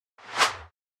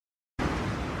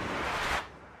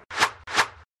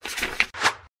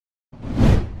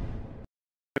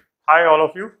Hi all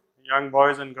of you, young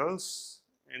boys and girls,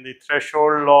 in the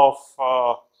threshold of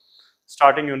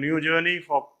starting your new journey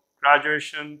for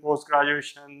graduation,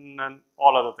 post-graduation and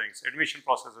all other things. Admission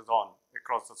process is on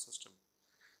across the system.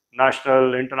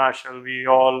 National, international, we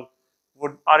all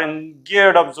are in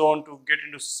geared up zone to get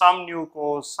into some new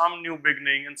course, some new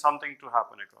beginning and something to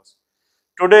happen across.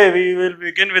 Today we will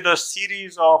begin with a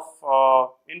series of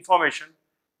information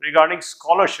regarding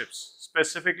scholarships,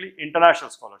 specifically international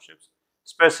scholarships.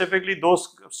 Specifically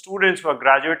those students who are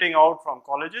graduating out from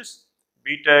colleges,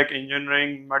 B.Tech,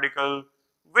 engineering, medical,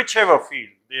 whichever field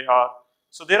they are.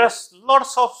 So there are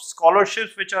lots of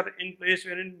scholarships which are in place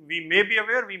wherein we may be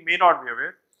aware, we may not be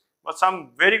aware, but some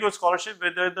very good scholarships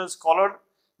where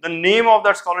the name of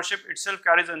that scholarship itself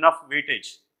carries enough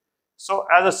weightage. So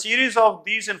as a series of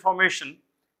these information,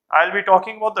 I'll be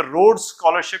talking about the Rhodes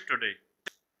Scholarship today.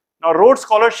 Now Rhodes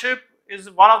Scholarship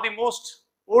is one of the most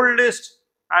oldest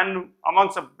and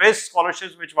amongst the best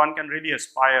scholarships which one can really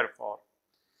aspire for.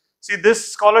 See,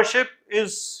 this scholarship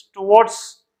is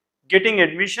towards getting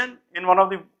admission in one of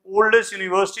the oldest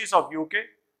universities of UK,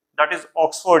 that is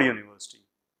Oxford University.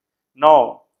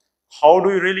 Now, how do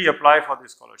you really apply for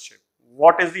this scholarship?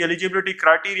 What is the eligibility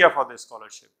criteria for this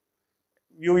scholarship?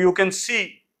 You can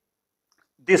see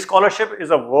this scholarship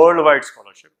is a worldwide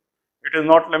scholarship. It is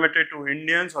not limited to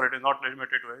Indians or it is not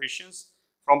limited to Asians.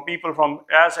 From people from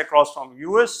across from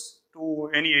US to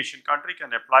any Asian country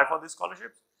can apply for this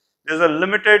scholarship. There is a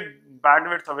limited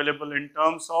bandwidth available in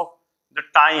terms of the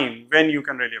time when you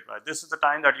can really apply. This is the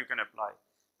time that you can apply.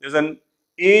 There is an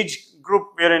age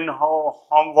group wherein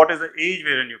what is the age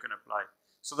wherein you can apply.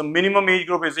 So the minimum age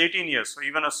group is 18 years. So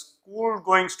even a school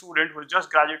going student who just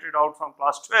graduated out from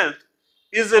class 12th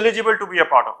is eligible to be a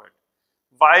part of it.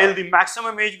 While the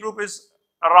maximum age group is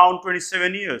around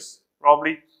 27 years.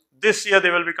 Probably this year they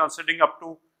will be considering up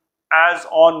to as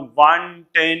on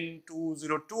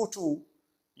 1/10/2022,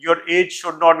 your age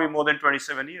should not be more than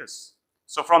 27 years.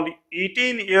 So from the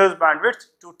 18 years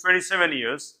bandwidth to 27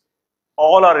 years,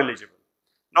 all are eligible.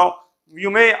 Now you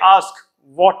may ask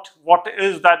what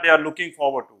is that they are looking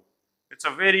forward to. It's a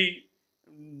very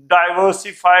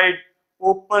diversified,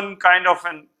 open kind of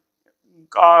an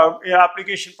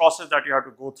application process that you have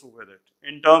to go through with it.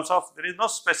 In terms of, there is no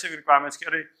specific requirements.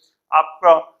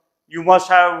 You must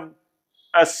have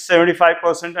a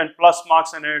 75% and plus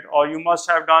marks in it, or you must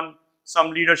have done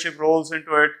some leadership roles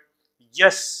into it.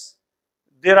 Yes,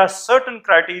 there are certain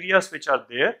criteria which are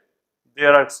there.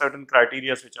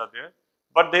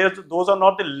 But those are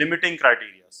not the limiting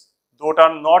criteria. Those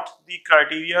are not the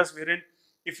criteria wherein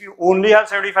if you only have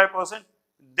 75%,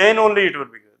 then only it will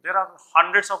be good. There are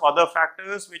hundreds of other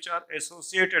factors which are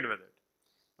associated with it.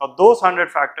 Now those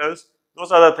 100 factors,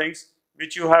 those are the things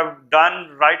which you have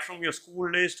done right from your school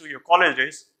days to your college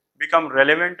days become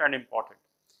relevant and important.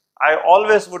 I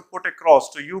always would put across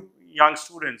to you young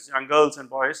students, young girls and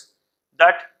boys,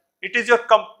 that it is your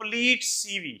complete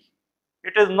CV.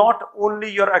 It is not only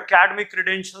your academic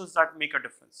credentials that make a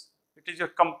difference. It is your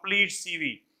complete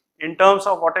CV in terms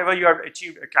of whatever you have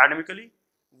achieved academically,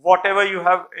 whatever you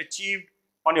have achieved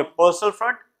on your personal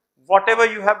front, whatever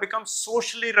you have become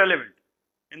socially relevant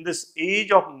in this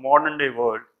age of modern day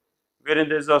world, wherein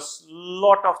there is a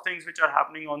lot of things which are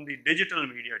happening on the digital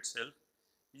media itself.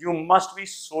 You must be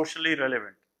socially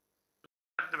relevant.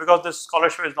 Because this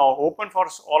scholarship is now open for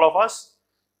all of us.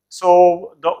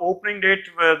 So the opening date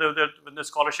when the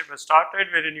scholarship has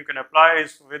started, wherein you can apply,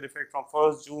 is with effect from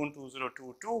 1st June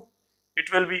 2022.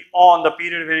 It will be on the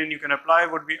period wherein you can apply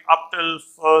would be up till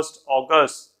 1st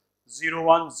August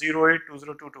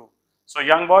 01/08/2022. So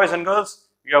young boys and girls,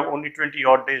 you have only 20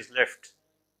 odd days left.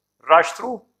 Rush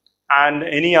through, and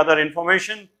any other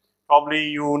information probably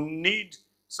you need,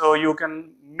 so you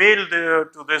can mail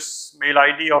to this mail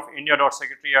ID of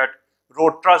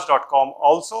india.secretary@roadtrust.com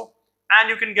also, and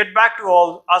you can get back to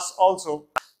us also.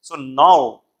 So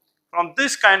now, from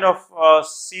this kind of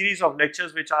series of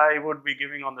lectures which I would be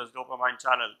giving on this Dopamine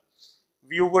channel,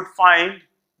 you would find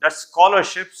that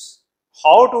scholarships,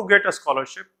 how to get a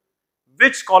scholarship,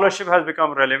 which scholarship has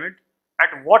become relevant,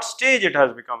 at what stage it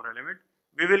has become relevant,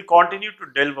 we will continue to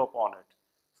delve upon it.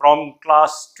 From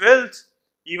class 12th,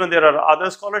 even there are other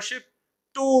scholarships,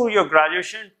 to your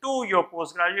graduation, to your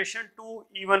post-graduation, to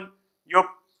even your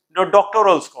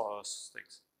doctoral scholars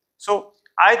things. So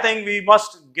I think we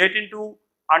must get into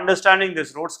understanding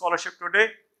this Rhodes Scholarship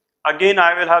today. Again,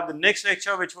 I will have the next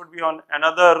lecture which would be on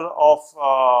another of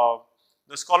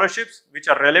the scholarships which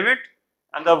are relevant,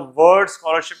 and the word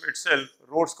scholarship itself,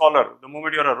 Rhodes Scholar, the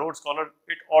moment you are a Rhodes Scholar,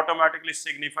 it automatically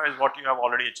signifies what you have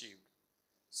already achieved.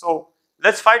 So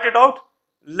let's fight it out.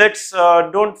 Let's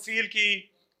don't feel ki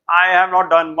I have not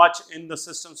done much in the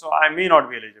system, so I may not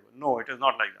be eligible. No, it is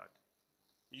not like that.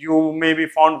 You may be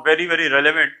found very, very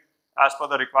relevant as per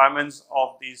the requirements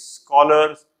of these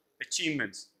scholars'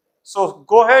 achievements. So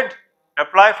go ahead,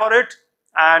 apply for it,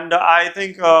 and I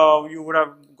think you would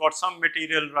have got some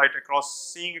material right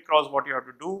across, seeing across what you have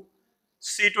to do.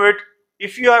 See to it.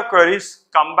 If you have queries,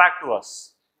 come back to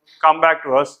us. Come back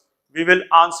to us. We will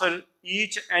answer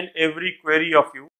each and every query of you.